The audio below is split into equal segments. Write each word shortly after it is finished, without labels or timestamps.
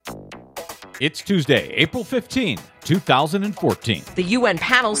It's Tuesday, April 15, 2014. The UN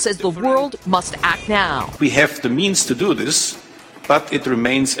panel says the world must act now. We have the means to do this, but it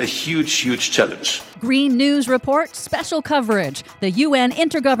remains a huge challenge. Green News Report special coverage. The UN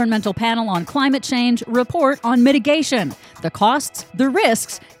Intergovernmental Panel on Climate Change report on mitigation, the costs, the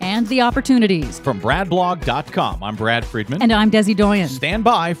risks, and the opportunities. From BradBlog.com, I'm Brad Friedman. And I'm Desi Doyen. Stand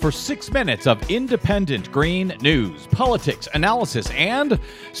by for 6 minutes of independent green news, politics, analysis, and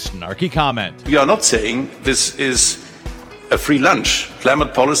snarky comment. We are not saying this is a free lunch.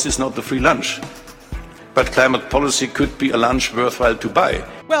 Climate policy is not the free lunch. But climate policy could be a lunch worthwhile to buy.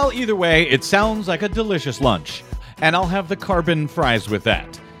 Well, either way, it sounds like a delicious lunch. And I'll have the carbon fries with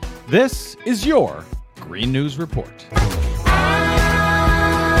that. This is your Green News Report.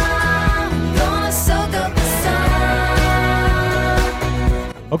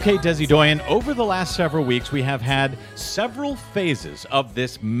 Okay, Desi Doyen, over the last several weeks, we have had several phases of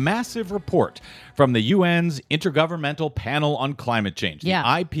this massive report from the UN's Intergovernmental Panel on Climate Change, the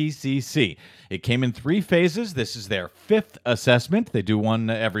IPCC. It came in 3 phases. This is their 5th assessment. They do one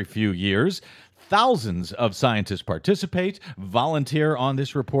every few years. Thousands of scientists participate, volunteer on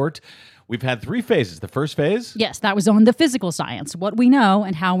this report. We've had 3 phases. The first phase? Yes, that was on the physical science, what we know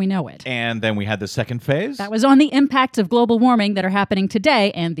and how we know it. And then we had the second phase? That was on the impacts of global warming that are happening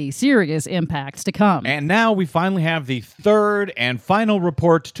today and the serious impacts to come. And now we finally have the third and final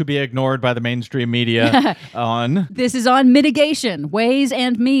report to be ignored by the mainstream media on... This is on mitigation, ways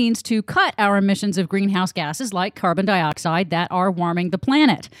and means to cut our emissions of greenhouse gases like carbon dioxide that are warming the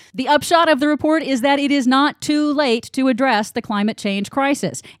planet. The upshot of the report is that it is not too late to address the climate change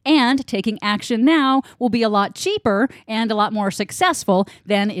crisis, and taking action now will be a lot cheaper and a lot more successful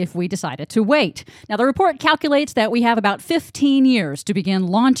than if we decided to wait. Now, the report calculates that we have about 15 years to begin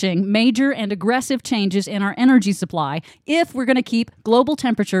launching major and aggressive changes in our energy supply if we're going to keep global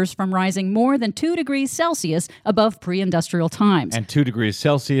temperatures from rising more than 2 degrees Celsius above pre-industrial times. And 2 degrees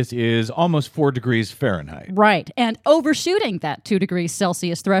Celsius is almost 4 degrees Fahrenheit. Right. And overshooting that 2 degrees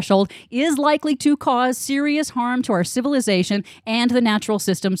Celsius threshold is likely to cause serious harm to our civilization and the natural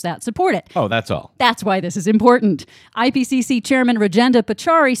systems that support it. Oh, that's all. That's why this is important. IPCC Chairman Rajendra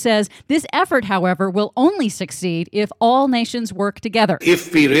Pachauri says this effort, however, will only succeed if all nations work together.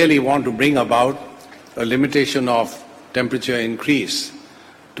 If we really want to bring about a limitation of temperature increase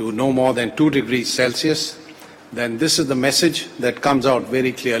to no more than 2 degrees Celsius, then this is the message that comes out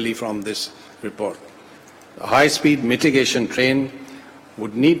very clearly from this report. A high-speed mitigation train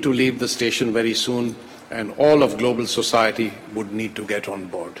would need to leave the station very soon, and all of global society would need to get on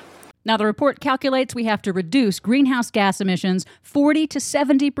board. Now, the report calculates we have to reduce greenhouse gas emissions 40 to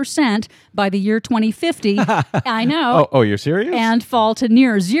 70% by the year 2050. I know. Oh, you're serious? And fall to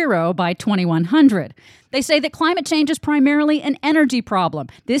near zero by 2100. They say that climate change is primarily an energy problem.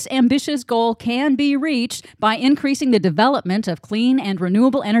 This ambitious goal can be reached by increasing the development of clean and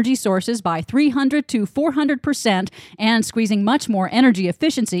renewable energy sources by 300 to 400% and squeezing much more energy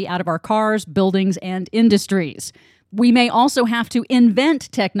efficiency out of our cars, buildings, and industries. We may also have to invent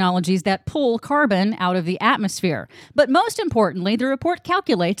technologies that pull carbon out of the atmosphere. But most importantly, the report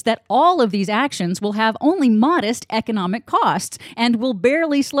calculates that all of these actions will have only modest economic costs and will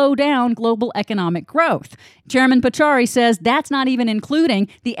barely slow down global economic growth. Chairman Pachauri says that's not even including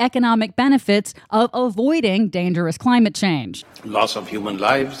the economic benefits of avoiding dangerous climate change. Loss of human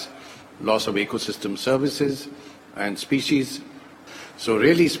lives, loss of ecosystem services and species. So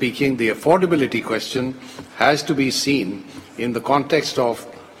really speaking, the affordability question has to be seen in the context of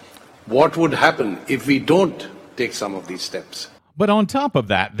what would happen if we don't take some of these steps. But on top of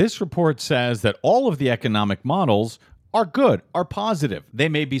that, this report says that all of the economic models are good, are positive. They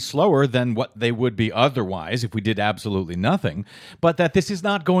may be slower than what they would be otherwise if we did absolutely nothing, but that this is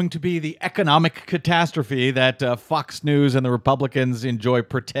not going to be the economic catastrophe that Fox News and the Republicans enjoy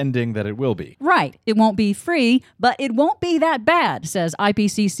pretending that it will be. Right. It won't be free, but it won't be that bad, says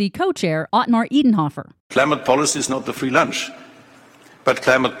IPCC co-chair Ottmar Edenhofer. Climate policy is not the free lunch. But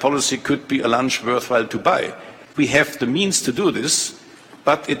climate policy could be a lunch worthwhile to buy. We have the means to do this,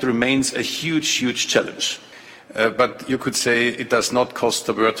 but it remains a huge challenge. But you could say it does not cost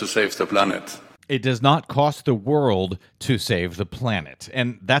the world to save the planet. It does not cost the world to save the planet.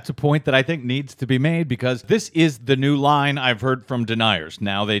 And that's a point that I think needs to be made because this is the new line I've heard from deniers.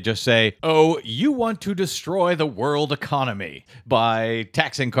 Now they just say, oh, you want to destroy the world economy by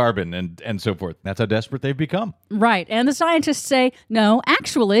taxing carbon and so forth. That's how desperate they've become. Right. And the scientists say, no,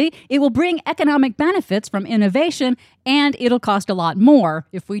 actually, it will bring economic benefits from innovation and it'll cost a lot more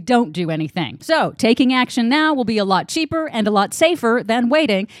if we don't do anything. So taking action now will be a lot cheaper and a lot safer than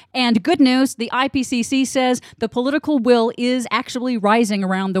waiting. And good news, the IPCC says the political will is actually rising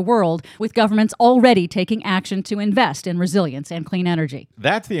around the world, with governments already taking action to invest in resilience and clean energy.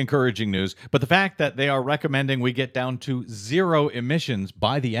 That's the encouraging news. But the fact that they are recommending we get down to zero emissions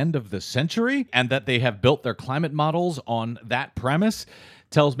by the end of the century, and that they have built their climate models on that premise,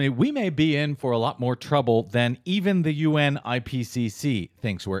 tells me we may be in for a lot more trouble than even the UN IPCC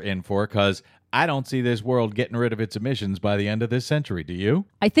thinks we're in for, because I don't see this world getting rid of its emissions by the end of this century. Do you?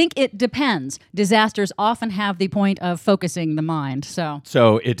 I think it depends. Disasters often have the point of focusing the mind, so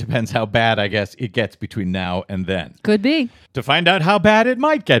it depends how bad, I guess, it gets between now and then. Could be. To find out how bad it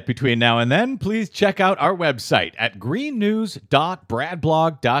might get between now and then, please check out our website at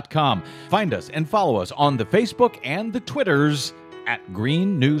greennews.bradblog.com. Find us and follow us on the Facebook and the Twitters at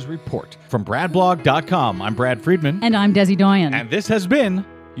Green News Report. From bradblog.com, I'm Brad Friedman. And I'm Desi Doyen. And this has been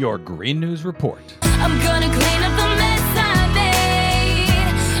your Green News Report. I'm gonna clean up